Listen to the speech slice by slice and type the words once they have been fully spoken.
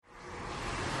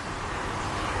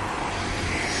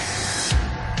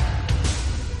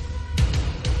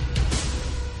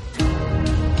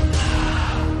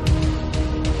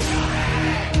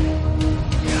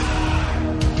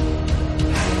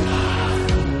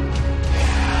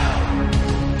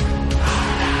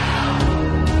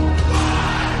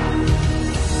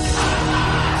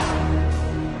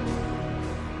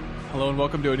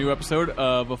welcome to a new episode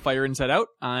of A Fire Inside Out.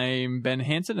 I'm Ben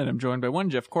Hansen, and I'm joined by one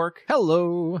Jeff Cork.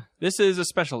 Hello. This is a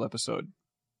special episode,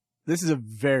 This is a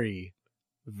very,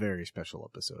 very special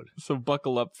episode. so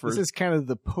buckle up for... This is kind of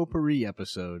the potpourri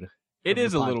episode. It of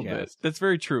is the a little podcast. bit. That's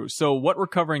very true. So what we're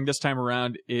covering this time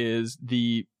around is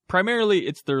primarily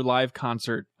it's their live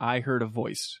concert, I Heard a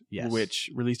Voice, Yes. which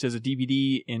released as a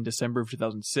DVD in December of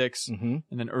 2006. Mm-hmm.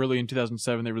 And then early in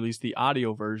 2007, they released the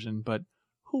audio version, but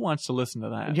who wants to listen to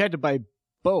that? And you had to buy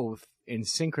both and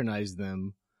synchronize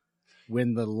them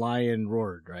when the lion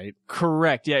roared, right?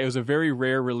 Correct. Yeah, it was a very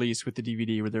rare release with the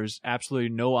DVD where there's absolutely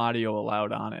no audio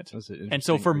allowed on it. And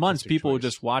so for months, people would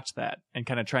just watch that and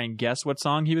kind of try and guess what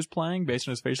song he was playing based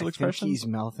on his facial expressions. I think he's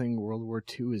mouthing World War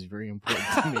II is very important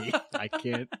to me. I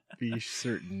can't be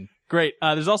certain. Great.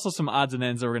 There's also some odds and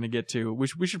ends that we're going to get to,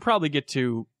 which we should probably get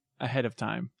to ahead of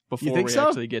time before we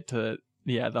actually get to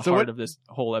the heart of this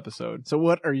whole episode. So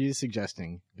what are you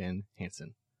suggesting, Ben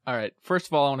Hansen? All right. First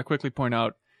of all, I want to quickly point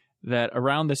out that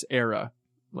around this era,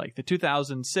 like the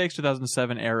 2006,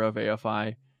 2007 era of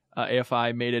AFI,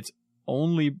 AFI made its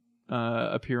only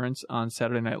appearance on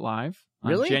Saturday Night Live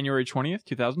on January 20th,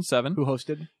 2007. Who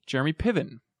hosted? Jeremy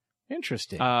Piven.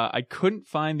 Interesting. I couldn't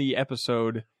find the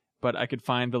episode, but I could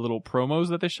find the little promos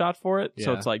that they shot for it. Yeah.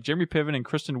 So it's like Jeremy Piven and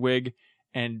Kristen Wiig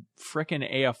and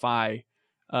frickin' AFI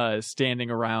standing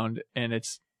around, and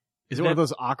it's... Is it one of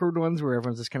those awkward ones where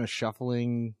everyone's just kind of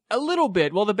shuffling? A little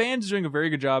bit. Well, the band's doing a very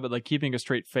good job at like keeping a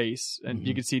straight face, and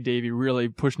you can see Davey really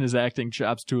pushing his acting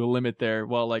chops to a limit there,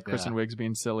 while like Kristen Wiig's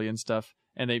being silly and stuff.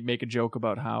 And they make a joke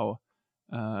about how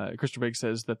Kristen Wiig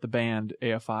says that the band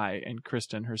AFI and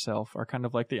Kristen herself are kind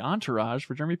of like the entourage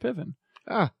for Jeremy Piven.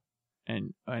 Ah,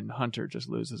 And Hunter just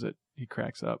loses it. He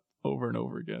cracks up over and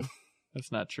over again.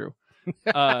 That's not true.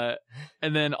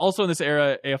 And then also in this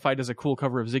era, AFI does a cool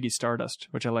cover of Ziggy Stardust,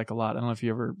 which I like a lot. I don't know if you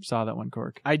ever saw that one,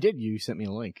 Cork. I did. You sent me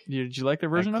a link. Did you like their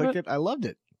version of it? I loved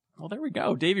it. Well, there we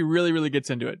go. Davey really, really gets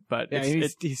into it. But Yeah,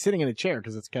 he's sitting in a chair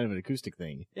because it's kind of an acoustic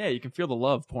thing. Yeah, you can feel the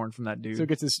love pouring from that dude. So it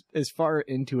gets as far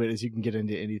into it as you can get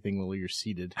into anything while you're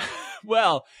seated.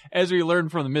 Well, as we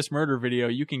learned from the Miss Murder video,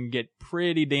 you can get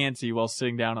pretty dancy while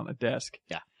sitting down on a desk.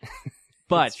 Yeah.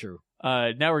 But That's true.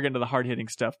 Now we're getting to the hard-hitting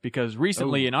stuff, because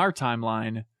recently in our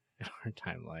timeline...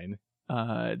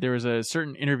 there was a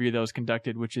certain interview that was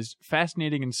conducted, which is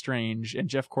fascinating and strange, and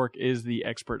Jeff Cork is the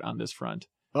expert on this front.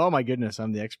 Oh my goodness,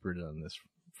 I'm the expert on this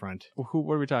front.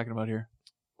 What are we talking about here?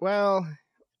 Well,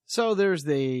 so there's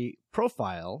the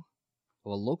profile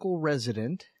of a local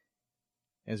resident,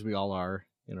 as we all are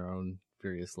in our own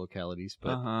various localities,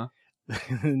 but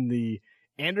in the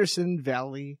Anderson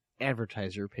Valley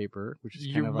Advertiser paper, which is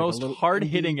your kind of most like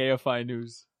hard-hitting AFI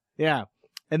news. Yeah.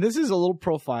 And this is a little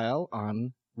profile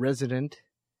on resident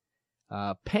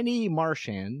Penny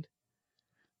Marchand.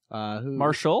 Who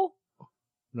Marshall?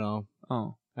 No.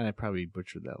 Oh. And I probably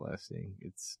butchered that last name.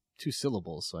 It's 2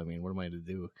 syllables, so I mean, what am I to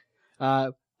do?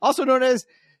 Also known as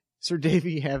Sir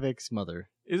Davey Havoc's mother.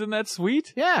 Isn't that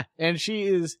sweet? Yeah. And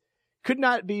she could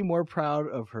not be more proud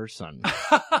of her son.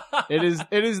 It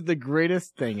is the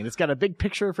greatest thing. And it's got a big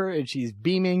picture of her, and she's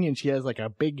beaming, and she has like a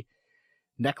big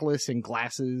necklace and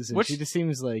glasses, and she just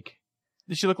seems like...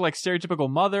 Does she look like stereotypical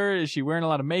mother? Is she wearing a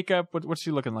lot of makeup? What's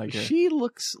she looking like here? She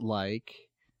looks like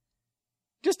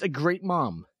just a great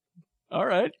mom. All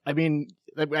right. I mean,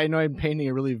 I know I'm painting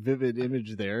a really vivid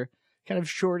image there. Kind of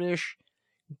shortish,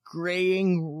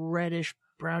 graying, reddish,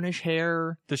 brownish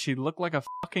hair. Does she look like a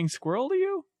fucking squirrel to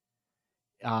you?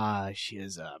 She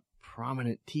has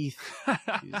prominent teeth.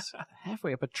 She's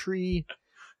halfway up a tree.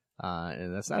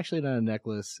 And that's actually not a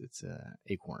necklace. It's an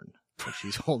acorn that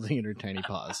she's holding in her tiny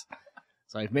paws.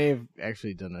 So I may have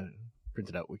actually done a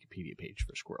printed out Wikipedia page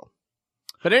for squirrel.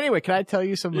 But anyway, can I tell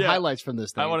you some highlights from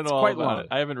this thing? I want to know all about it.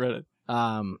 I haven't read it.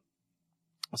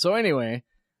 So anyway,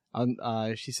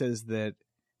 she says that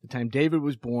the time David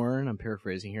was born, I'm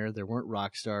paraphrasing here, there weren't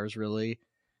rock stars really.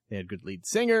 They had good lead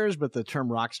singers, but the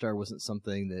term rock star wasn't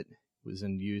something that was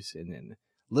in use. And then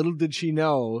little did she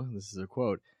know, this is a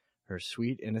quote, her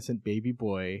sweet, innocent baby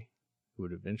boy, who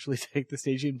would eventually take the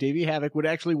stage name Davey Havoc, would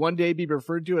actually one day be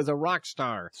referred to as a rock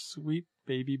star. Sweet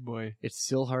baby boy. It's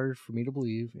still hard for me to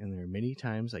believe, and there are many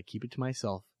times I keep it to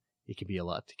myself. It can be a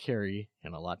lot to carry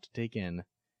and a lot to take in.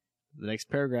 The next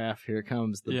paragraph, here it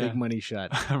comes, the big money shot.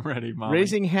 I'm ready, Mom.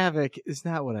 Raising Havoc is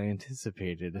not what I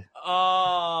anticipated.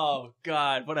 Oh,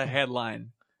 God, what a headline.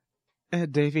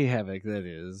 Davey Havoc, that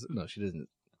is. No, she doesn't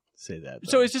say that.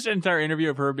 So it's just an entire interview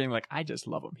of her being like, I just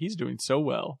love him. He's doing so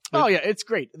well. Oh, yeah, it's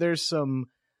great. There's some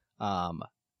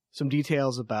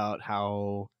details about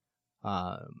how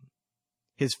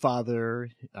his father,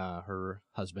 her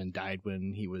husband, died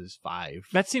when he was 5.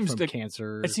 That seems from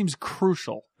cancer. It seems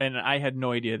crucial, and I had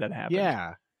no idea that happened.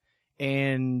 Yeah.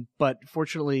 But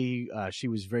fortunately, she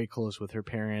was very close with her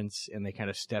parents, and they kind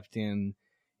of stepped in,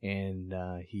 and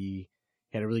he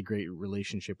had a really great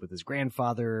relationship with his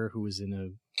grandfather, who was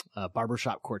in a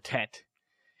barbershop quartet.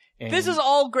 And, this is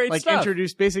all great stuff.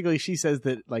 Introduced, basically, she says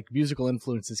that musical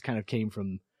influences kind of came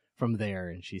from there,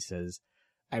 and she says,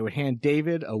 I would hand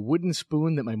David a wooden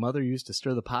spoon that my mother used to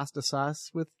stir the pasta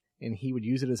sauce with, and he would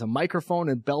use it as a microphone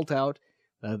and belt out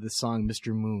the song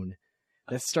Mr. Moon.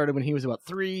 That started when he was about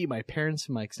 3. My parents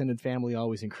and my extended family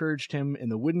always encouraged him,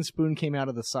 and the wooden spoon came out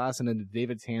of the sauce and into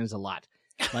David's hands a lot.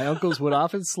 My uncles would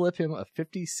often slip him a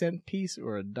 50-cent piece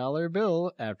or a $1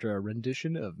 bill after a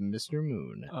rendition of Mr.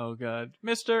 Moon. Oh, God.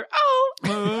 Mr.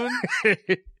 Moon!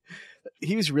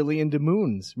 He was really into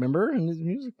moons, remember, in his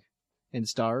music? And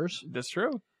stars. That's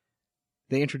true.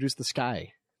 They introduced the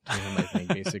sky to him, I think,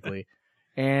 basically.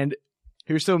 And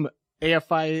here's some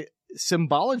AFI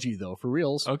symbology, though, for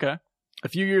reals. Okay. A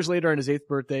few years later, on his 8th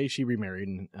birthday, she remarried.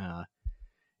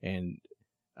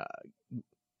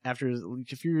 After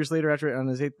a few years later, on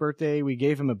his 8th birthday, we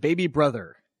gave him a baby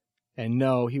brother. And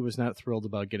no, he was not thrilled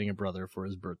about getting a brother for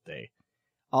his birthday.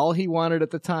 All he wanted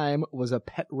at the time was a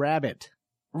pet rabbit.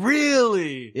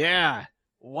 Really? Yeah.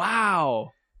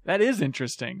 Wow. That is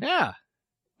interesting. Yeah.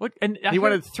 What? And he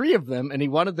wanted 3 of them, and he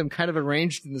wanted them kind of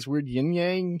arranged in this weird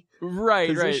yin-yang position.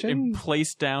 Right. And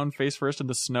placed down face first in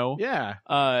the snow.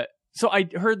 Yeah. So I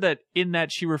heard that in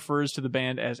that she refers to the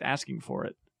band as asking for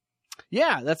it.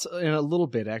 Yeah, that's in a little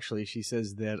bit, actually. She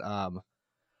says that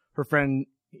her friend,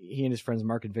 he and his friends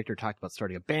Mark and Victor talked about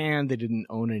starting a band. They didn't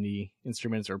own any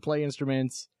instruments or play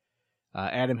instruments.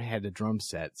 Adam had a drum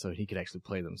set, so he could actually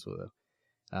play them. So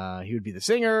he would be the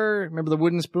singer. Remember the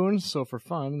wooden spoons? So for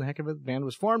fun, the heck of it, the band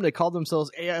was formed. They called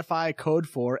themselves AFI, code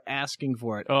for asking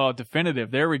for it. Oh,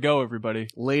 definitive. There we go, everybody.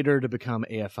 Later to become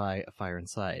AFI, A Fire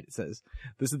Inside. It says,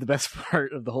 this is the best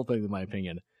part of the whole thing, in my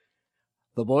opinion.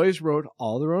 The boys wrote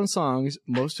all their own songs,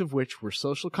 most of which were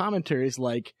social commentaries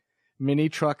like, mini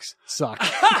trucks suck.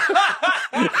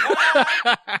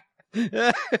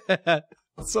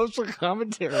 Social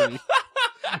commentary.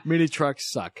 Mini trucks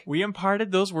suck. We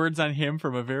imparted those words on him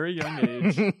from a very young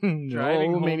age.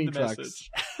 Driving home mini the trucks.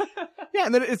 message. Yeah,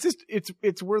 and then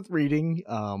it's worth reading.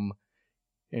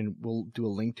 And we'll do a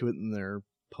link to it in their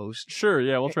post. Sure,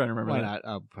 yeah, we'll try to remember Why that. not?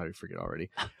 I'll probably forget already.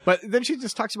 But then she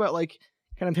just talks about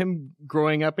kind of him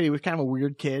growing up, and he was kind of a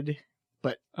weird kid,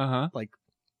 but I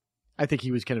think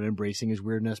he was kind of embracing his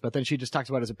weirdness. But then she just talks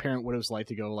about as a parent what it was like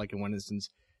to go, in one instance,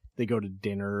 they go to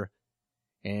dinner.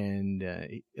 And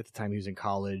at the time he was in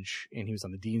college, and he was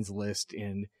on the dean's list,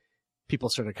 and people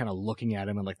started kind of looking at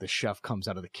him, and the chef comes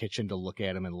out of the kitchen to look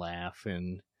at him and laugh,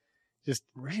 and just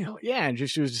really, yeah, and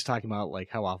she was just talking about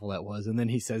how awful that was, and then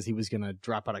he says he was gonna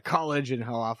drop out of college and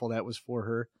how awful that was for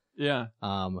her. Yeah.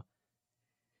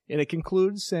 And it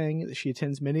concludes saying that she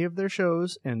attends many of their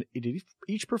shows, and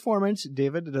each performance,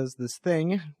 David does this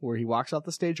thing where he walks off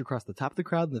the stage across the top of the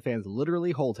crowd, and the fans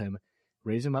literally hold him,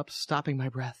 raise him up, stopping my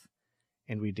breath.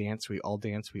 And we dance, we all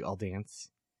dance,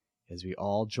 as we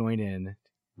all join in,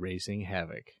 raising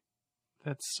havoc.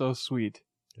 That's so sweet.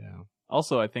 Yeah.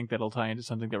 Also, I think that'll tie into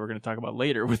something that we're going to talk about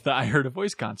later with the I Heard a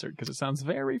Voice concert, because it sounds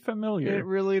very familiar. It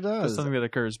really does. It's something that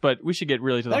occurs, but we should get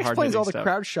really to the hard-hitting stuff. That explains all the stuff.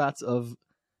 crowd shots of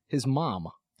his mom.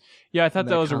 Yeah, I thought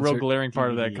that was a real glaring DVD.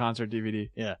 part of that concert DVD.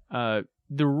 Yeah.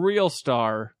 The real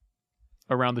star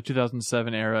around the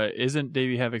 2007 era isn't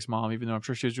Davey Havoc's mom, even though I'm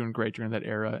sure she was doing great during that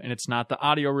era. And it's not the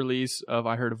audio release of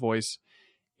I Heard a Voice.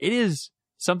 It is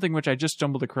something which I just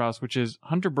stumbled across, which is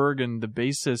Hunter Bergen, the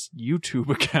bassist YouTube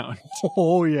account.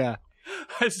 Oh, yeah.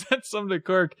 I sent some to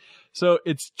Kirk. So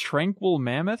it's Tranquil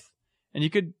Mammoth. And you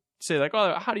could say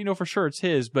oh, how do you know for sure it's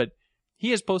his? But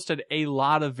he has posted a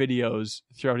lot of videos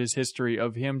throughout his history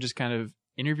of him just kind of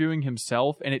interviewing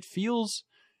himself. And it feels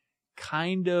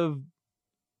kind of,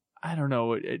 I don't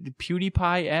know,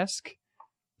 PewDiePie-esque.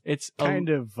 It's kind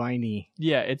of viney.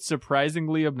 Yeah, it's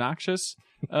surprisingly obnoxious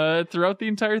throughout the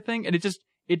entire thing. And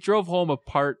it drove home a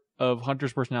part of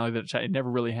Hunter's personality that I never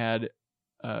really had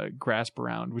grasp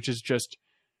around, which is just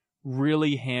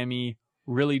really hammy,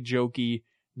 really jokey,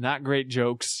 not great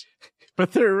jokes.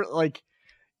 But they're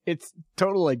it's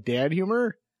total dad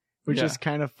humor, which is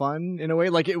kind of fun in a way.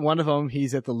 In one of them,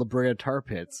 he's at the La Brea Tar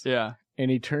Pits. Yeah.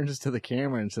 And he turns to the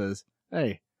camera and says,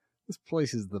 "Hey, this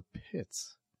place is the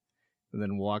pits," and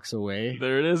then walks away.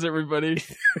 There it is, everybody.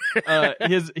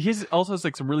 He also has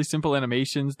some really simple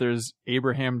animations. There's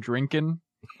Abraham drinking,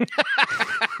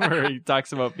 where he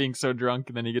talks about being so drunk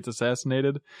and then he gets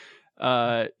assassinated.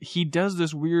 He does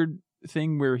this weird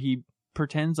thing where he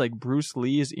pretends like Bruce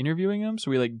Lee is interviewing him.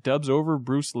 So he like dubs over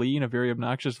Bruce Lee in a very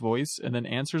obnoxious voice and then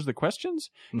answers the questions.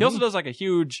 Mm-hmm. He also does like a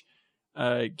huge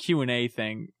Q&A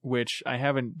thing, which I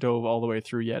haven't dove all the way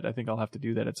through yet. I think I'll have to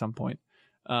do that at some point.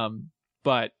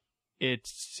 But it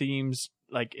seems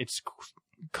like it's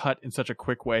cut in such a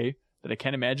quick way that I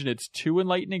can't imagine it's too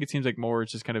enlightening. It seems like more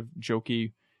it's just kind of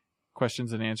jokey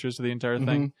questions and answers to the entire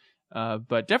thing.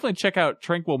 But definitely check out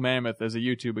Tranquil Mammoth as a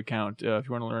YouTube account if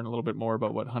you want to learn a little bit more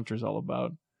about what Hunter's all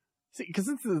about. See, because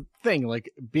it's the thing, like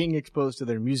being exposed to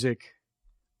their music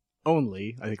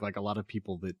only, I think like a lot of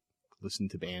people that listen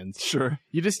to bands. Sure.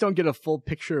 You just don't get a full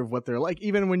picture of what they're like.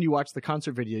 Even when you watch the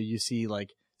concert video, you see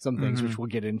like some things which we'll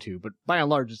get into. But by and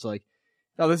large, it's like,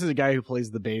 oh, this is a guy who plays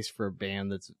the bass for a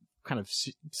band that's kind of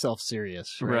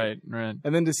self-serious. Right.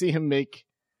 And then to see him make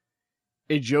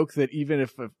a joke that even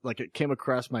if like it came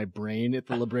across my brain at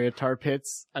the La Brea Tar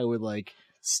Pits, I would like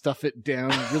stuff it down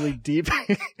really deep.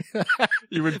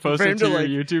 You would post it to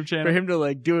your YouTube channel? For him to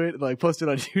like do it, like post it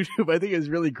on YouTube, I think is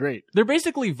really great. They're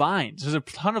basically vines. There's a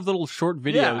ton of little short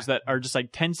videos that are just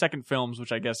like 10-second films,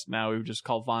 which I guess now we would just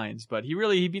call vines. But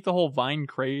he beat the whole Vine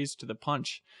craze to the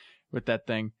punch with that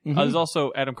thing. There's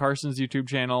also Adam Carson's YouTube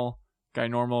channel, Guy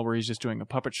Normal, where he's just doing a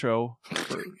puppet show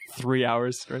for 3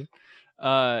 hours straight.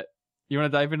 You want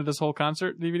to dive into this whole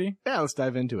concert DVD? Yeah, let's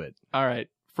dive into it. All right.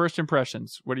 First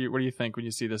impressions. What do you think when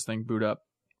you see this thing boot up?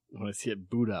 When I see it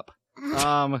boot up.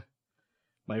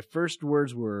 My first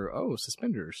words were,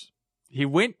 suspenders. He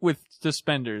went with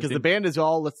suspenders. Because the band is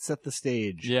all, let's set the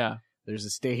stage. Yeah. There's a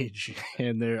stage,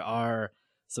 and there are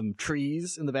some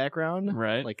trees in the background.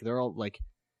 Right. Like, they're all, like,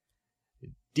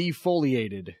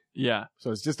 defoliated. Yeah.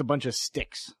 So it's just a bunch of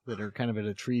sticks that are kind of in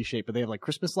a tree shape, but they have like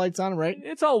Christmas lights on them, right?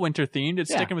 It's all winter themed.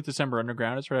 It's sticking with December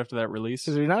Underground. It's right after that release.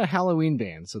 So they're not a Halloween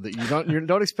band, so that you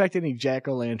don't expect any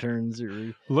jack-o'-lanterns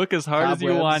or look as hard cobwebs. as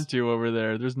you want to over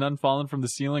there. There's none falling from the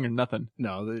ceiling or nothing.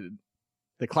 No,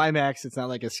 the climax, it's not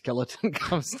like a skeleton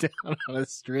comes down on a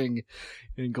string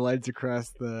and glides across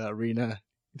the arena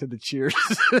to the cheers.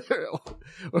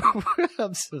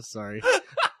 I'm so sorry.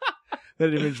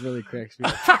 That image really cracks me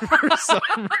up for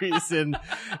some reason.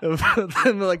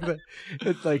 Like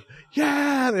it's like,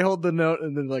 yeah, they hold the note,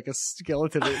 and then like a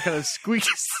skeleton, it kind of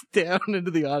squeaks down into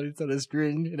the audience on a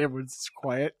string, and everyone's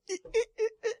quiet.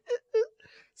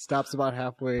 Stops about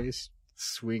halfway,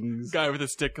 swings. Guy with a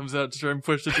stick comes out to try and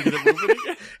push it to get it moving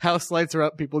again. House lights are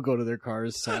up. People go to their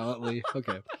cars silently.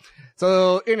 Okay.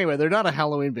 So anyway, they're not a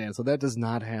Halloween band, so that does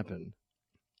not happen.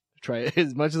 Try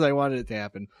as much as I wanted it to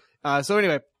happen. So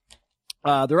anyway.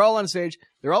 They're all on stage.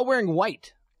 They're all wearing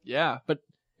white. Yeah. But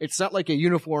it's not like a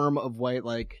uniform of white.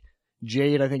 Like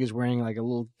Jade, I think, is wearing like a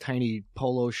little tiny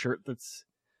polo shirt that's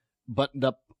buttoned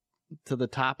up to the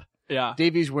top. Yeah.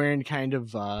 Davey's wearing kind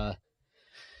of, does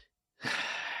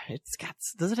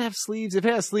it have sleeves? If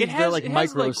it has sleeves, they're like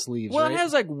micro sleeves, well, right? it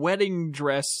has like wedding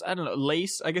dress, I don't know,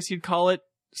 lace, I guess you'd call it,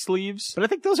 sleeves. But I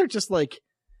think those are just like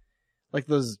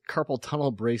those carpal tunnel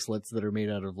bracelets that are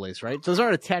made out of lace, right? Those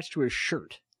aren't attached to his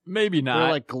shirt. Maybe not.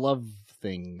 They're like glove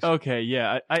things. Okay,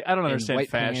 yeah. I don't understand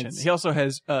fashion. Pants. He also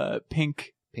has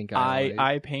pink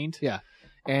eye paint. Yeah.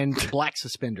 And black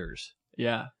suspenders.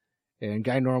 Yeah. And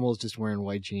Guy Normal is just wearing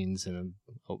white jeans and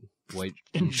a white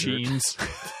jeans.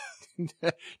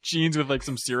 Jeans with like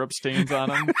some syrup stains on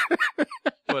them.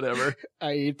 Whatever.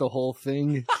 I ate the whole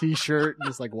thing t-shirt,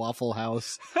 just like Waffle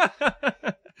House.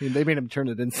 I mean, they made him turn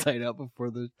it inside out before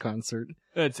the concert.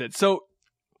 That's it. So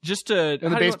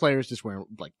and the bass player is just wearing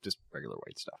like just regular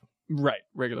white stuff. Right,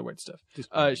 regular white stuff.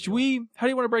 How do you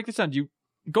want to break this down?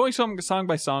 Going song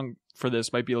by song for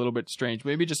this might be a little bit strange.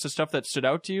 Maybe just the stuff that stood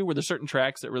out to you. Were there certain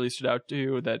tracks that really stood out to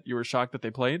you that you were shocked that they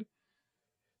played?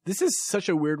 This is such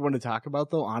a weird one to talk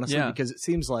about, though, honestly, because it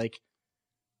seems like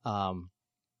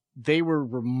they were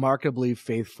remarkably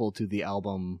faithful to the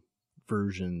album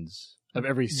versions of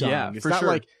every song. Yeah, it's not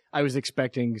like I was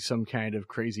expecting some kind of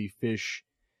crazy Fish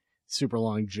super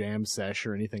long jam sesh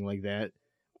or anything like that.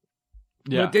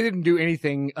 Yeah. But they didn't do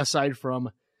anything aside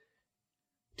from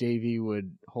Davey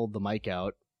would hold the mic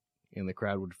out and the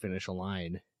crowd would finish a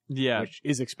line. Yeah. Which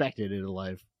is expected in a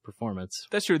live performance.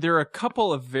 That's true. There are a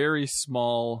couple of very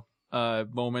small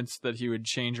moments that he would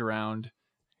change around.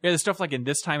 Yeah, the stuff like in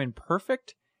This Time in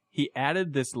Perfect, he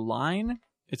added this line.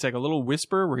 It's like a little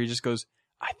whisper where he just goes,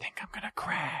 I think I'm going to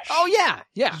crash. Oh, yeah.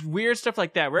 Yeah. Just weird stuff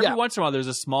like that. Where every once in a while there's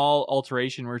a small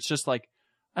alteration where it's just like,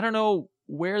 I don't know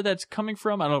where that's coming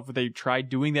from. I don't know if they tried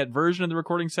doing that version of the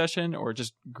recording session or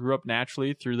just grew up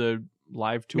naturally through the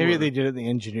live tour. Maybe they did it. The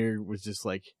engineer was just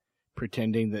like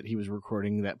pretending that he was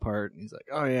recording that part. And he's like,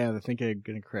 oh, yeah, I think I'm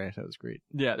going to crash. That was great.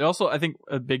 Yeah. Also, I think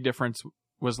a big difference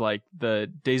was like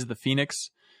the Days of the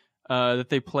Phoenix that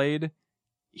they played.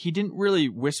 he didn't really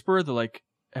whisper the like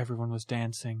everyone was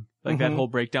dancing, like that whole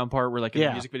breakdown part where like in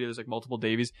the music video there's like multiple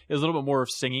Davies. It was a little bit more of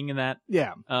singing in that.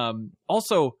 Yeah.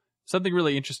 Also, something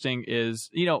really interesting is,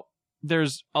 you know,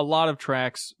 there's a lot of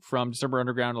tracks from December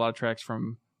Underground, a lot of tracks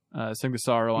from Sing the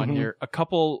Sorrow on here. A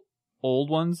couple old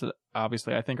ones that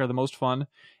obviously I think are the most fun.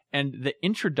 And the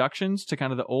introductions to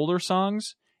kind of the older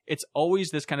songs, it's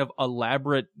always this kind of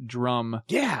elaborate drum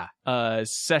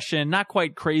session, not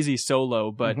quite crazy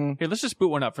solo, but here, let's just boot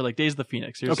one up for like Days of the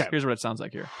Phoenix. Here's what it sounds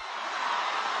like here.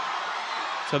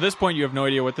 So at this point, you have no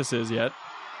idea what this is yet.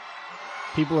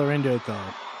 People are into it though.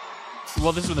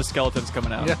 Well, this is when the skeleton's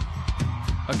coming out. Yeah.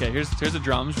 Okay, here's the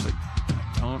drums. Just like,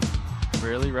 I don't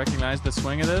really recognize the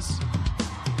swing of this.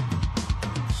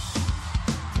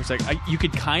 It's like you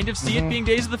could kind of see it being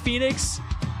Days of the Phoenix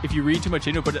if you read too much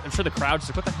into it, but I'm sure the crowd's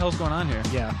like, what the hell's going on here?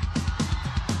 Yeah.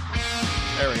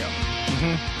 There we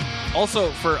go.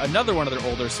 Also, for another one of their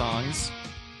older songs,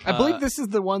 I believe this is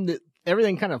the one that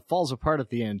everything kind of falls apart at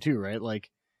the end too, right? Like,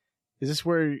 is this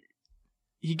where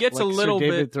he gets like a little Sir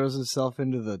David bit throws himself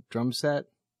into the drum set?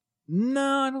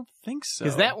 No, I don't think so.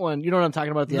 Because that one, you know what I'm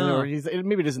talking about? The end, where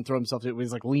maybe he doesn't throw himself. It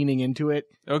was like leaning into it.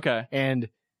 Okay, and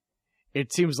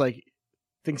it seems like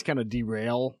things kind of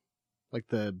derail. Like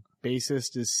the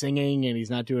bassist is singing, and he's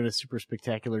not doing a super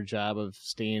spectacular job of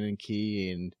staying in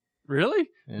key. And really,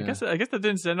 yeah. I guess that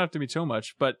didn't stand out to me so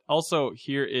much. But also,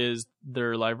 here is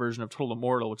their live version of Total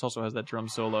Immortal, which also has that drum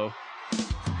solo.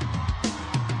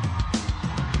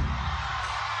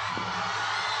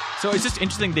 So it's just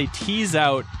interesting they tease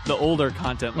out the older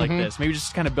content like this. Maybe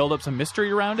just kind of build up some mystery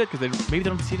around it because maybe they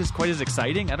don't see it as quite as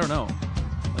exciting. I don't know.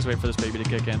 Let's wait for this baby to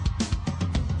kick in.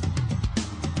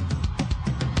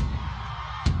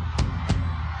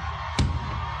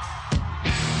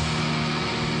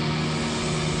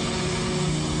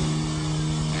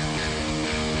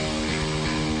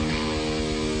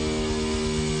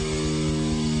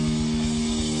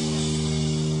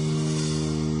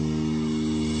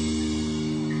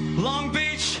 Long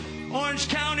Beach, Orange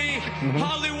County,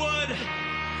 Hollywood,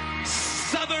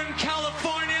 Southern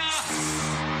California.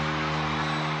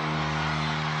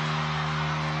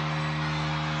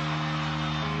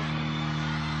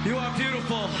 You are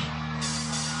beautiful.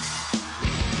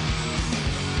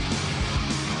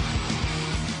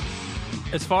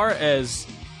 As far as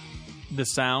the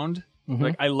sound,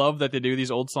 like I love that they do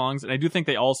these old songs, and I do think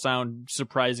they all sound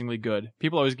surprisingly good.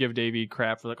 People always give Davey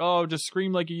crap for like, oh, just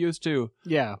scream like you used to.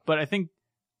 Yeah. But I think,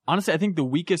 honestly, I think the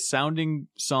weakest sounding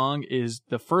song is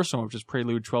the first one, which is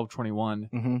Prelude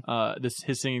 1221.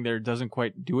 His singing there doesn't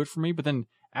quite do it for me, but then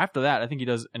after that, I think he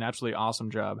does an absolutely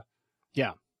awesome job.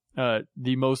 Yeah.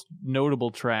 The most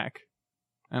notable track,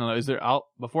 I don't know, is there,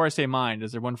 before I say mine,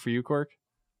 is there one for you, Cork?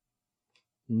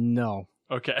 No.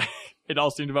 Okay. It all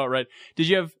seemed about right. Did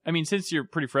you have, I mean, since you're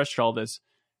pretty fresh to all this,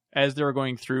 as they were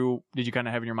going through, did you kind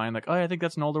of have in your mind like, oh, I think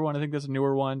that's an older one, I think that's a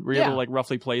newer one? Were you able to like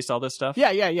roughly place all this stuff?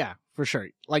 Yeah, for sure.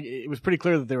 Like, it was pretty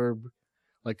clear that they were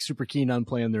like super keen on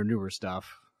playing their newer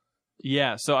stuff.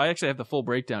 Yeah, so I actually have the full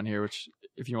breakdown here, which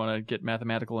if you want to get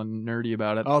mathematical and nerdy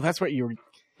about it. Oh, that's what you were...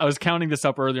 I was counting this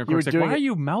up earlier, and Cork's like, why are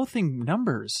you mouthing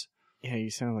numbers? Yeah, you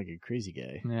sound like a crazy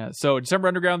guy. Yeah, so December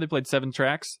Underground, they played 7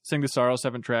 tracks. Sing the Sorrow,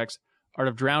 7 tracks. Art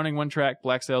of Drowning, 1 track.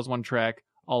 Black Sails, 1 track.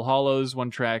 All Hollows,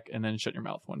 1 track. And then Shut Your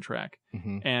Mouth, 1 track.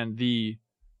 And the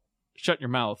Shut Your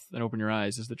Mouth and Open Your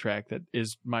Eyes is the track that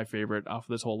is my favorite off of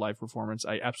this whole live performance.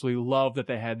 I absolutely love that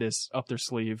they had this up their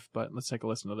sleeve, but let's take a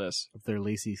listen to this. Up their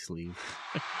lacy sleeve.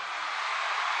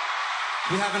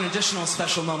 We have an additional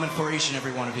special moment for each and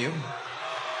every one of you.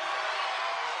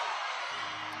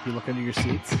 You look under your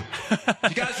seats. Do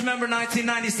you guys remember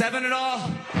 1997 at all?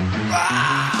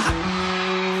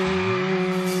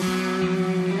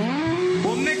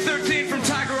 Well, Nick 13 from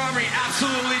Tiger Armory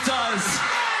absolutely does.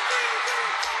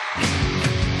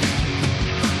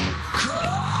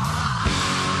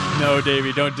 No,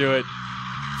 Davey, don't do it.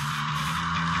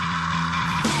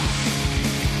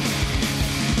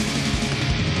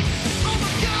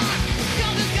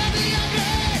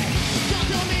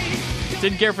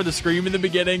 Didn't care for the scream in the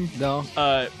beginning. No.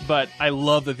 But I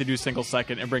love that they do single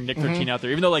second and bring Nick 13 out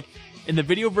there. Even though, like, in the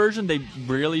video version, they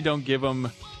really don't give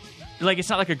him... Like,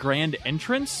 it's not like a grand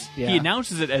entrance. Yeah. He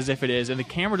announces it as if it is, and the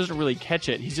camera doesn't really catch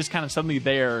it. He's just kind of suddenly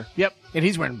there. Yep. And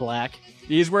he's wearing black.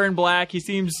 He's wearing black. He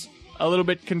seems a little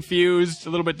bit confused,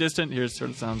 a little bit distant. Here's what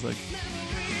it sounds like.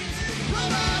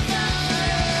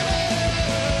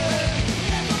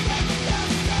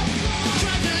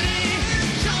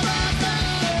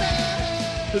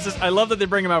 I love that they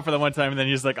bring him out for the one time, and then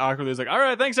he's like awkwardly, he's like, all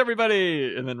right, thanks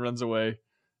everybody, and then runs away.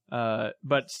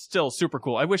 But still super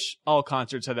cool. I wish all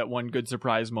concerts had that one good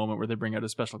surprise moment where they bring out a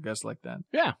special guest like that.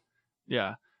 Yeah.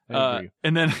 Yeah. I agree.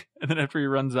 And then after he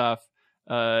runs off,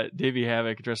 Davey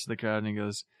Havoc addresses the crowd and he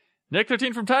goes, Nick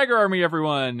 13 from Tiger Army,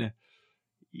 everyone.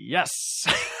 Yes.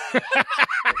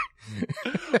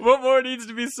 What more needs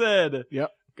to be said? Yep.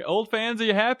 Old fans, are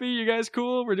you happy? You guys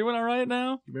cool? We're doing all right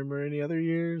now? Remember any other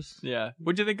years? Yeah.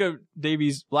 What'd you think of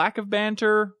Davey's lack of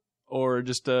banter or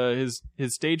just his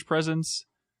stage presence?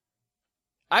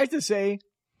 I have to say,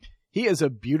 he is a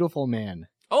beautiful man.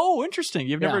 Oh, interesting.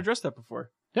 You've never Yeah. addressed that before.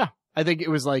 Yeah. I think it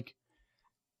was like,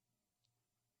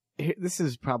 this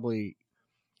is probably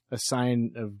a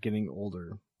sign of getting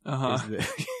older. Uh-huh. Is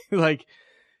that, like,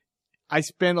 I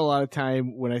spend a lot of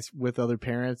time with other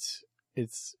parents.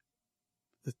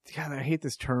 God, I hate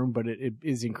this term, but it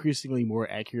is increasingly more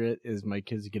accurate as my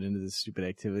kids get into this stupid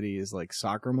activity, is like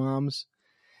soccer moms.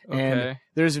 Okay. And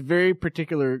there's a very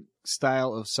particular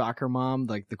style of soccer mom,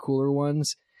 like the cooler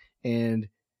ones. And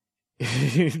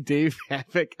Dave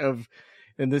Havoc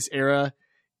in this era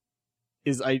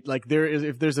is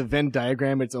if there's a Venn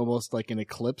diagram, it's almost like an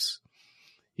eclipse.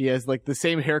 He has like the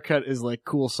same haircut as like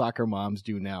cool soccer moms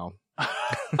do now.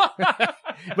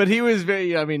 But he was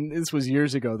this was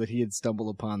years ago that he had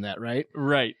stumbled upon that, right?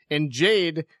 Right. And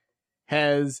Jade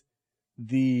has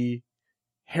the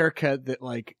haircut that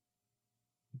like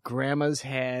grandmas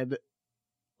had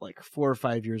like 4 or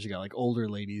 5 years ago, like older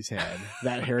ladies had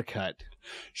that haircut.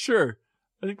 Sure.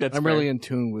 I think that's I'm fair. really in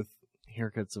tune with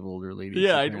haircuts of older ladies.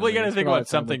 Yeah, well, you got to think about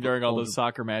something with during all older- those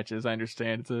soccer matches. I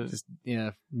understand.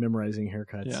 Memorizing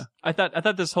haircuts. Yeah. I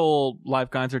thought this whole live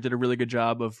concert did a really good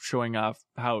job of showing off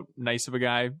how nice of a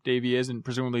guy Davey is, and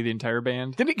presumably the entire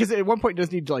band. Didn't he? Because at one point,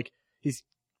 doesn't he like he's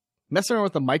messing around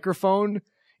with the microphone,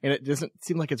 and it doesn't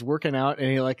seem like it's working out, and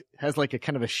he like has like a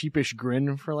kind of a sheepish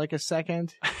grin for like a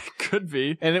second. Could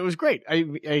be. And it was great.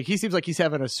 He seems like he's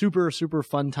having a super, super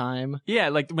fun time. Yeah,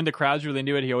 like when the crowd's really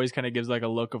into it, he always kind of gives like a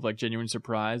look of like genuine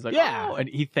surprise. Like, Yeah. oh, and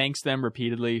he thanks them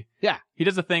repeatedly. Yeah. He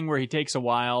does a thing where he takes a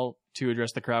while to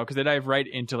address the crowd because they dive right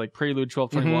into like Prelude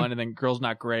 1221 and then Girls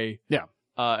Not Grey. Yeah.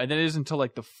 And then it is until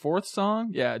like the fourth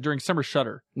song. Yeah, during Summer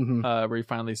Shudder, Mm-hmm. where he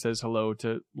finally says hello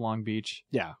to Long Beach.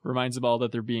 Yeah. Reminds them all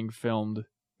that they're being filmed,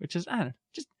 which is, I don't know,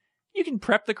 just, you can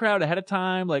prep the crowd ahead of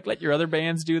time, like let your other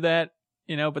bands do that,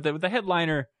 but with the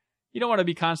headliner, you don't want to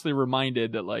be constantly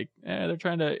reminded that like, they're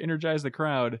trying to energize the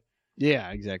crowd. Yeah,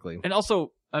 exactly. And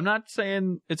also, I'm not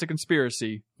saying it's a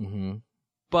conspiracy, Mm-hmm.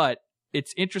 but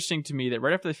it's interesting to me that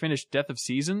right after they finish Death of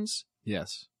Seasons,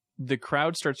 Yes. the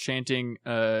crowd starts chanting,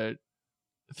 Through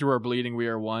Our Bleeding We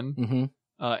Are One. Mm-hmm.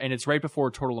 And it's right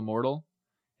before Total Immortal.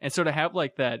 And so to have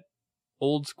like that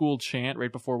old school chant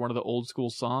right before one of the old school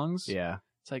songs, Yeah.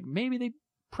 it's like maybe they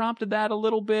prompted that a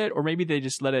little bit, or maybe they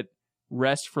just let it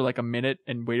rest for like a minute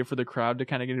and waited for the crowd to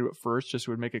kind of get into it first, just so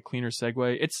it would make a cleaner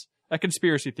segue. It's a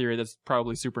conspiracy theory that's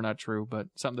probably super not true, but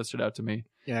something that stood out to me.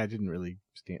 Yeah, it didn't really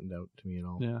stand out to me at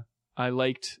all. Yeah. I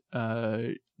liked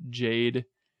Jade,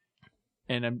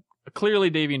 and clearly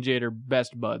Davey and Jade are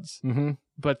best buds, Mm-hmm.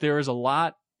 but there is a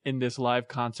lot in this live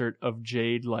concert of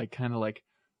Jade like kind of like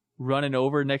running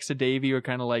over next to Davey, or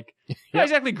kind of like not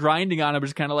exactly grinding on him, but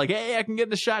just kind of like, hey, I can get in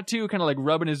the shot too, kind of like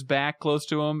rubbing his back close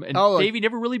to him. And Davey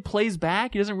never really plays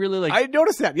back. He doesn't really like. I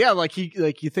noticed that. Yeah, like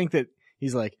you think that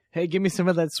he's like, hey, give me some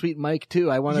of that sweet mic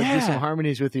too. I want to do some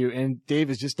harmonies with you. And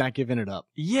Dave is just not giving it up.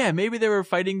 Yeah, maybe they were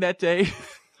fighting that day.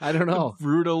 I don't know.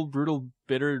 brutal,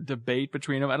 bitter debate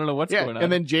between them. I don't know what's going on.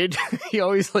 And then Jade, he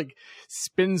always like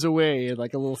spins away in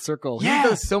like a little circle. Yeah. He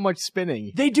does so much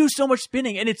spinning. They do so much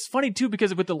spinning. And it's funny too,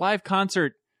 because with the live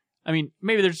concert, I mean,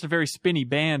 maybe they're just a very spinny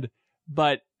band,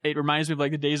 but it reminds me of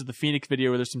like the Days of the Phoenix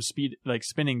video where there's some speed, like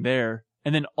spinning there.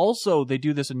 And then also they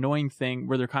do this annoying thing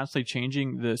where they're constantly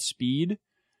changing the speed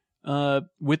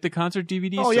with the concert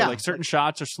DVD. Oh, so yeah. like certain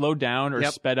shots are slowed down or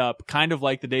sped up, kind of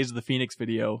like the Days of the Phoenix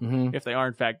video, if they are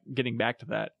in fact getting back to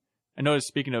that. I noticed,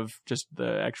 speaking of just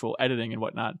the actual editing and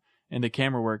whatnot and the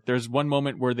camera work, there's one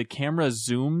moment where the camera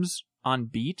zooms on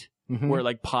beat, where it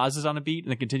like pauses on a beat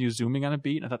and then continues zooming on a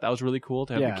beat. And I thought that was really cool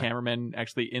to have the cameraman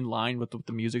actually in line with what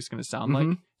the music's going to sound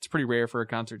like. It's pretty rare for a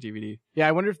concert DVD. Yeah,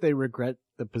 I wonder if they regret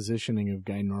the positioning of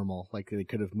Guy Normal. Like they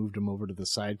could have moved him over to the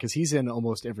side, because he's in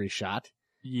almost every shot.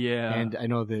 Yeah. And I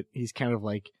know that he's kind of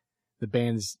like the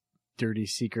band's dirty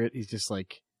secret. He's just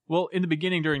like... Well, in the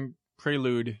beginning during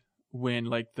Prelude, when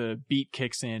like the beat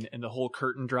kicks in and the whole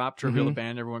curtain dropped to reveal the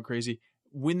band, everyone crazy.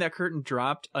 When that curtain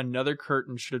dropped, another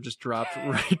curtain should have just dropped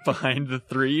right behind the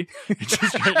three,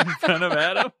 just right in front of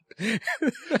Adam.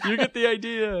 You get the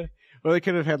idea. Well, they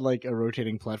could have had like a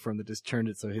rotating platform that just turned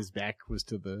it so his back was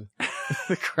to the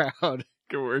the crowd.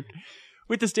 Good work.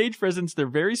 with the stage presence, they're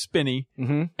very spinny,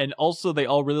 and also they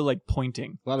all really like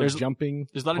pointing. A lot of jumping.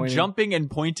 There's a lot of jumping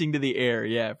and pointing to the air.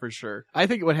 Yeah, for sure. I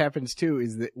think what happens too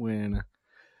is that when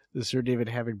the Sir David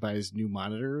Havoc buys new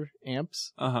monitor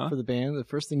amps for the band, the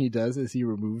first thing he does is he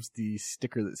removes the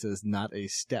sticker that says "Not a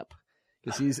Step,"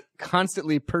 because he's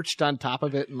constantly perched on top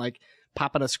of it and like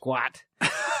popping a squat,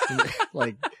 and,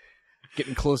 like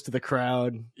getting close to the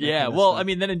crowd. Yeah, well, I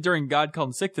mean, then during God Called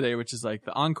in Sick Today, which is like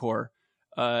the encore,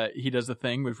 he does the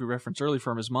thing, which we referenced earlier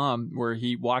from his mom, where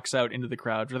he walks out into the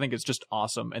crowd, which I think is just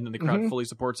awesome, and then the crowd fully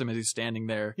supports him as he's standing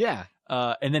there. Yeah.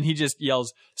 And then he just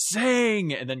yells,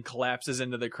 "Sing!" and then collapses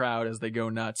into the crowd as they go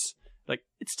nuts. Like,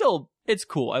 it's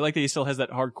cool. I like that he still has that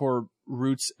hardcore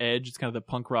roots edge. It's kind of the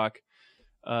punk rock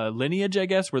lineage, I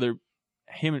guess, where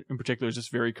him in particular is just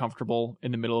very comfortable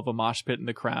in the middle of a mosh pit in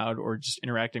the crowd or just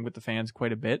interacting with the fans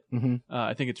quite a bit.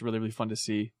 I think it's really, really fun to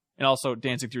see. And also,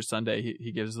 Dancing Through Sunday,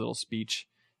 he gives a little speech.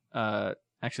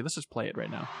 Actually, let's just play it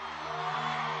right now.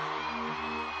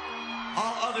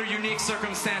 All other unique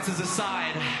circumstances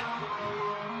aside,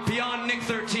 beyond Nick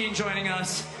 13 joining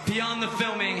us, beyond the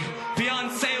filming,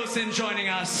 beyond Seosin joining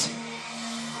us,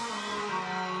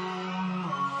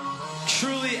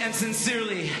 truly and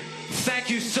sincerely, thank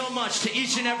you so much to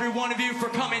each and every one of you for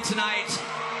coming tonight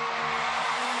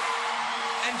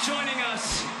and joining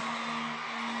us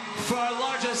for our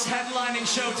largest headlining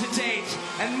show to date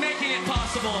and making it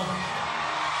possible.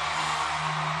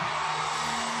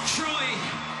 Truly,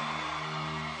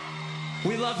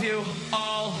 we love you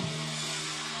all,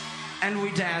 and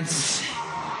we dance.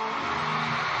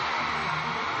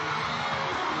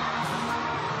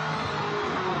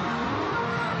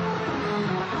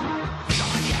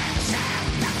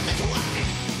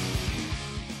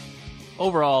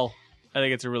 Overall, I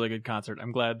think it's a really good concert.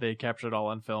 I'm glad they captured it all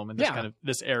on film in this kind of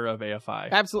this era of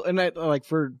AFI. Absolutely. And I, like,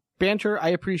 for banter, I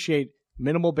appreciate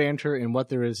minimal banter and what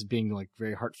there is being like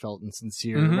very heartfelt and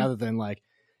sincere rather than like,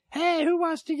 hey, who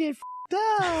wants to get f***ed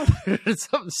up?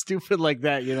 Something stupid like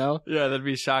that, you know? Yeah, that'd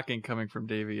be shocking coming from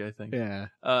Davey, I think. Yeah.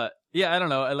 Yeah, I don't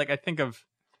know. I think of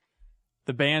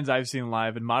the bands I've seen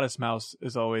live, and Modest Mouse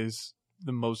is always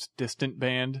the most distant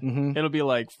band. It'll be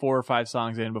like 4 or 5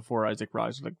 songs in before Isaac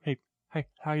Rock's like, hey,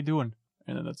 how you doing?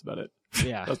 And then that's about it.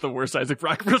 Yeah. That's the worst Isaac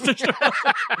Rock impersonation.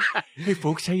 Hey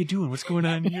folks, how you doing? What's going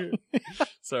on here?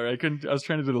 Sorry, I was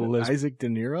trying to do the list. Isaac De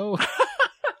Niro?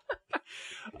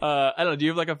 I don't know. Do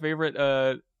you have like a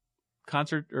favorite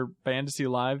concert or band to see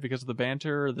live because of the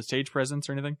banter or the stage presence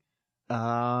or anything?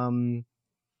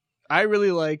 I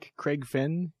really like Craig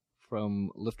Finn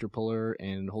from Lifter Puller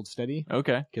and Hold Steady.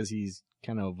 Okay. Because he's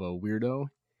kind of a weirdo.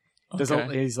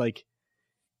 Okay. He's like,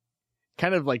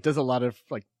 kind of like does a lot of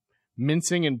like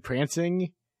mincing and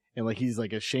prancing, and like he's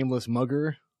like a shameless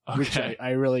mugger, which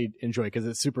I really enjoy because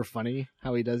it's super funny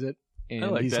how he does it,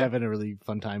 and he's having a really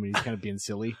fun time, and he's kind of being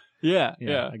silly. Yeah,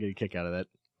 I get a kick out of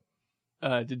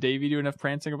that. Did Davey do enough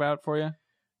prancing about for you?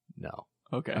 No.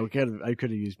 Okay. I could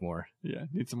have used more. Yeah,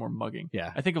 need some more mugging.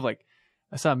 Yeah. I think of like,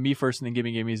 I saw Me First and then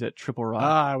Gimme Gimme's at Triple Rock.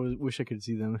 I wish I could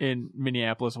see them in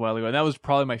Minneapolis a while ago. And that was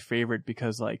probably my favorite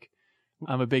because like,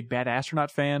 I'm a big Bad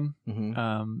Astronaut fan.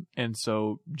 And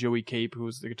so Joey Cape, who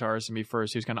was the guitarist in Me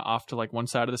First, he was kind of off to like one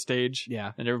side of the stage.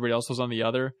 Yeah. And everybody else was on the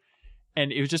other.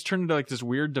 And it was just turned into like this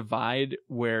weird divide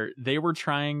where they were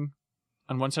trying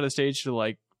on one side of the stage to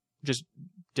like just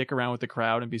dick around with the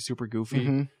crowd and be super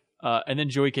goofy. And then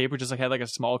Joey Cape just like had like a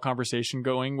small conversation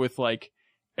going with like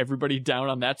everybody down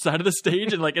on that side of the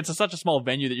stage, and like it's such a small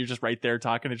venue that you're just right there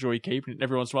talking to Joey Cape, and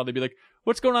every once in a while they'd be like,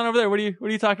 "What's going on over there? What are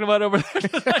you talking about over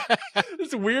there?"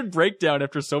 It's a weird breakdown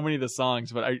after so many of the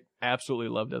songs, but I absolutely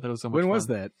loved it. That was so much fun. When was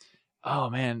that? Oh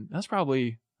man, that's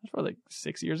probably like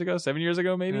 6 years ago, 7 years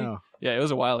ago, maybe. Oh. Yeah, it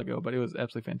was a while ago, but it was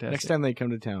absolutely fantastic. Next time they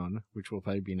come to town, which will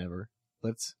probably be never,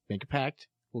 let's make a pact.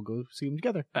 We'll go see them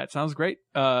together. That sounds great.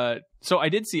 So I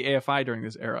did see AFI during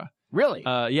this era. Really?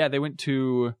 Yeah, they went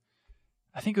to,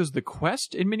 I think it was the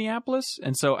Quest in Minneapolis,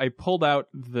 and so I pulled out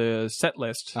the set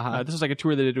list. This is like a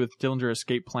tour they did with Dillinger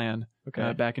Escape Plan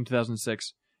back in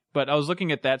 2006. But I was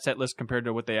looking at that set list compared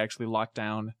to what they actually locked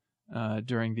down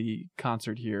during the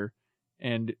concert here,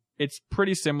 and it's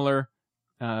pretty similar.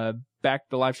 Back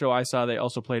the live show I saw, they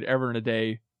also played Ever in a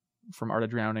Day from Art of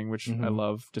Drowning, which I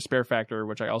love, Despair Factor,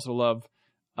 which I also love,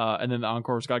 and then the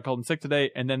encore was God Called in Sick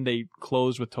Today, and then they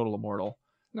closed with Total Immortal,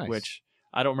 which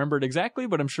I don't remember it exactly,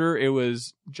 but I'm sure it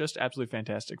was just absolutely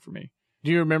fantastic for me.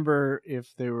 Do you remember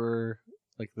if they were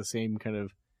like the same kind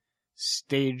of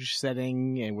stage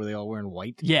setting, and were they all wearing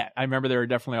white? Yeah, I remember they were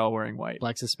definitely all wearing white.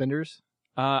 Black suspenders?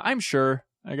 I'm sure.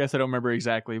 I guess I don't remember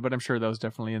exactly, but I'm sure that was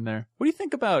definitely in there. What do you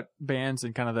think about bands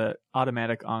and kind of the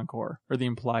automatic encore or the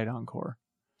implied encore?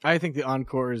 I think the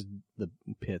encore is the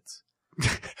pits.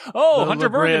 Oh, The Hunter La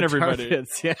Brea Bergen, Tar everybody.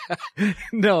 Pits, yeah.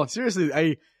 No, seriously,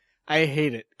 I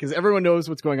hate it because everyone knows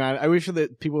what's going on. I wish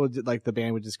that people would, like the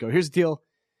band would just go, here's the deal.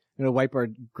 I'm going to wipe our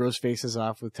gross faces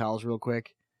off with towels real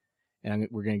quick, and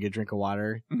we're going to get a drink of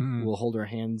water. Mhm. We'll hold our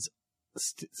hands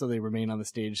so they remain on the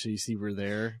stage so you see we're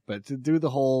there. But to do the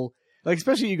whole, like,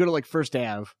 especially you go to like First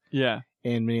Ave Yeah.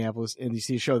 in Minneapolis and you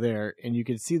see a show there and you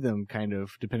can see them kind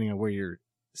of depending on where you're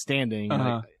standing. And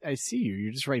Uh-huh. I see you.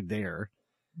 You're just right there.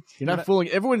 You're not fooling.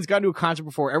 Everyone's gone to a concert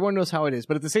before. Everyone knows how it is.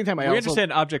 But at the same time, We I also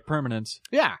understand object permanence.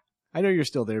 yeah, I know you're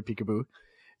still there, peekaboo.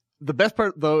 The best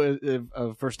part, though,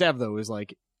 of First Ave, though, is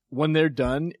like when they're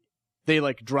done, they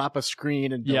like drop a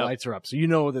screen and the Yep. lights are up, so you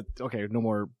know that okay, no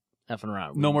more effing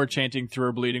around, No more chanting "Through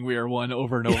our bleeding, we are one"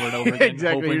 over and over and over again.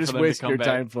 exactly, hoping you're for just them to wasting come your back.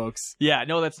 time, folks. Yeah,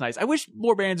 no, that's nice. I wish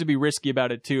more bands would be risky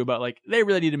about it too. About like they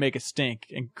really need to make a stink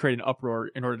and create an uproar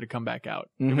in order to come back out.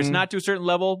 If it's Mhm. not to a certain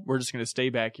level, we're just going to stay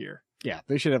back here. Yeah,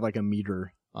 they should have like a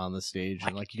meter on the stage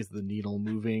and like you get the needle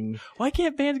moving. Why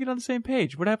can't bands get on the same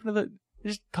page? What happened to the?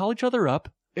 Just call each other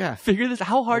up. Yeah, Figure this.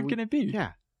 How hard can it be?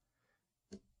 yeah.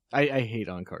 I hate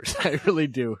encores. I really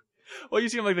do. Well, you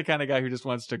seem like the kind of guy who just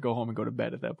wants to go home and go to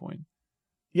bed at that point.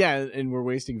 Yeah, and we're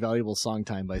wasting valuable song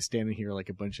time by standing here like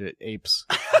a bunch of apes,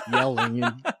 yelling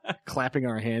and clapping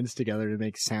our hands together to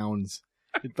make sounds.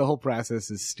 The whole process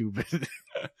is stupid.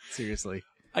 Seriously.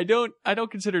 I don't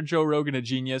consider Joe Rogan a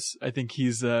genius. I think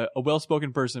he's a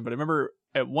well-spoken person, but I remember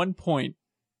at one point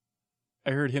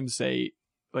I heard him say,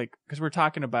 like, because we're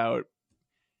talking about,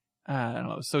 I don't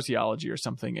know, sociology or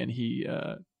something, and he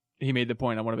made the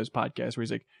point on one of his podcasts where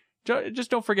he's like, just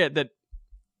don't forget that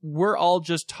we're all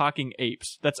just talking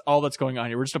apes. That's all that's going on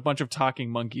here. We're just a bunch of talking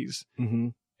monkeys. Mm-hmm.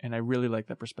 And I really like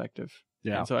that perspective.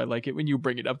 Yeah. And so I like it when you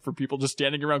bring it up for people just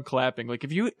standing around clapping. Like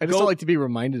if you I just don't like to be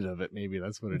reminded of it. Maybe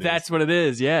that's what it is. that's what it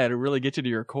is. Yeah. It'll really get you to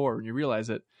your core when you realize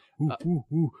it. Ooh, ooh,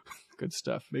 ooh. Good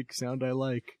stuff. Make sound I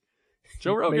like.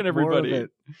 Joe Rogan, Make more of everybody. it.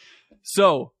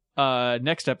 So,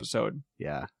 next episode.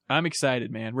 Yeah. I'm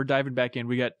excited, man. We're diving back in.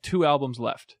 We got 2 albums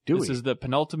left. This we? is the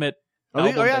penultimate Oh,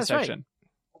 album yeah, that's dissection.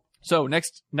 So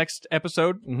next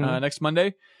episode, Mhm. next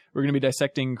Monday, we're going to be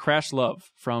dissecting Crash Love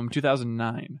from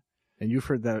 2009. And you've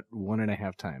heard that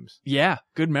 1.5 times. Yeah,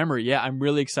 good memory. Yeah, I'm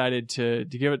really excited to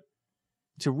give it,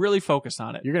 to really focus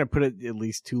on it. You're going to put it at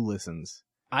least 2 listens.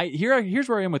 Here's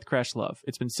where I am with Crash Love.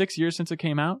 It's been 6 years since it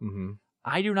came out. Mm-hmm.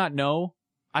 I do not know.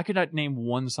 I could not name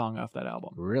one song off that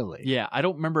album. Really? Yeah, I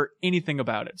don't remember anything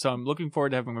about it. So I'm looking forward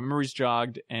to having my memories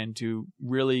jogged and to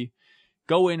really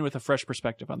go in with a fresh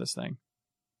perspective on this thing.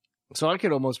 So I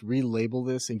could almost relabel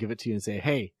this and give it to you and say,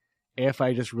 hey,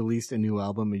 AFI just released a new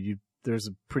album and there's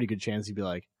a pretty good chance you'd be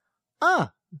like,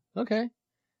 ah, okay.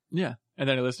 Yeah. And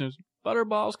then the listeners,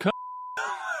 Butterballs, come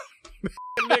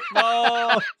Nick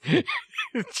Ball.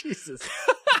 Jesus.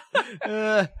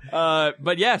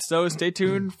 But yeah, so stay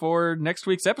tuned for next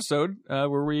week's episode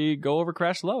where we go over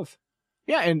Crash Love.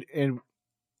 Yeah, and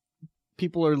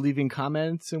people are leaving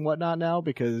comments and whatnot now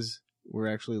because we're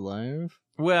actually live.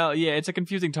 Well, yeah, it's a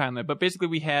confusing timeline, but basically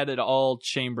we had it all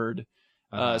chambered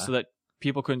so that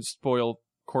people couldn't spoil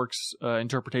Cork's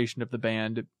interpretation of the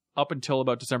band up until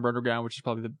about December Underground, which is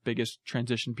probably the biggest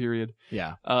transition period.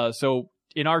 Yeah. So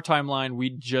in our timeline, we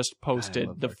just posted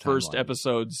love the our first timeline.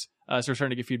 episodes. So we're starting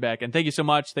to get feedback. And thank you so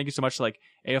much. Thank you so much to like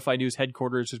AFI News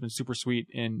headquarters, who's been super sweet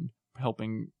in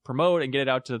helping promote and get it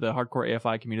out to the hardcore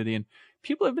AFI community. And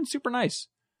people have been super nice.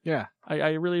 Yeah. I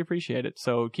really appreciate it.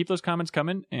 So keep those comments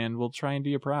coming, and we'll try and do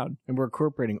you proud. And we're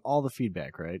incorporating all the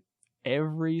feedback, right?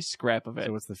 Every scrap of it.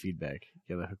 So what's the feedback?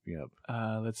 You gotta hook me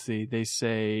up. Let's see. They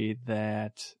say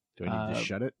that... Do I need to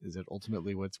shut it? Is it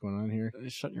ultimately what's going on here?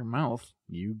 Shut your mouth.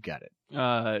 You got it.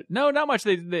 No, not much.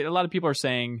 A lot of people are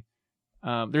saying...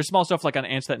 there's small stuff like on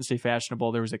Answer That and Stay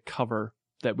Fashionable, there was a cover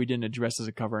that we didn't address as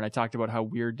a cover, and I talked about how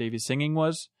weird Davy's singing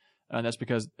was, and that's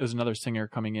because there was another singer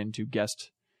coming in to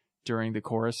guest during the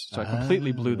chorus, so I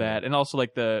completely blew that. And also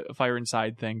like the Fire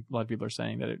Inside thing, a lot of people are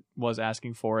saying that it was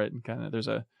asking for it, and kind of there's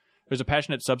a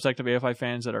passionate subsect of AFI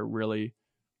fans that are really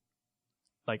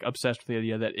like obsessed with the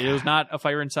idea that it was not a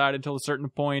Fire Inside until a certain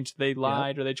point. They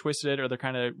lied or they twisted it, or they're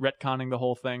kind of retconning the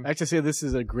whole thing. I have to say this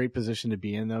is a great position to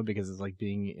be in, though, because it's like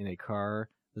being in a car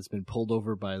that's been pulled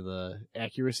over by the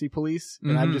accuracy police,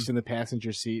 and I'm just in the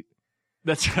passenger seat.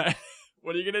 That's right.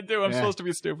 What are you going to do? I'm Yeah. supposed to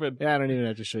be stupid. Yeah, I don't even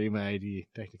have to show you my ID,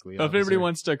 technically. If anybody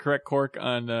wants to correct Cork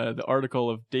on the article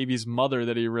of Davy's mother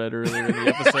that he read earlier in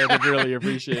the episode, I'd really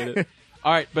appreciate it.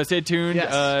 All right, but stay tuned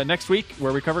Yes. next week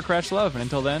where we cover Crash Love. And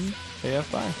until then,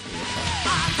 AF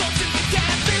bye.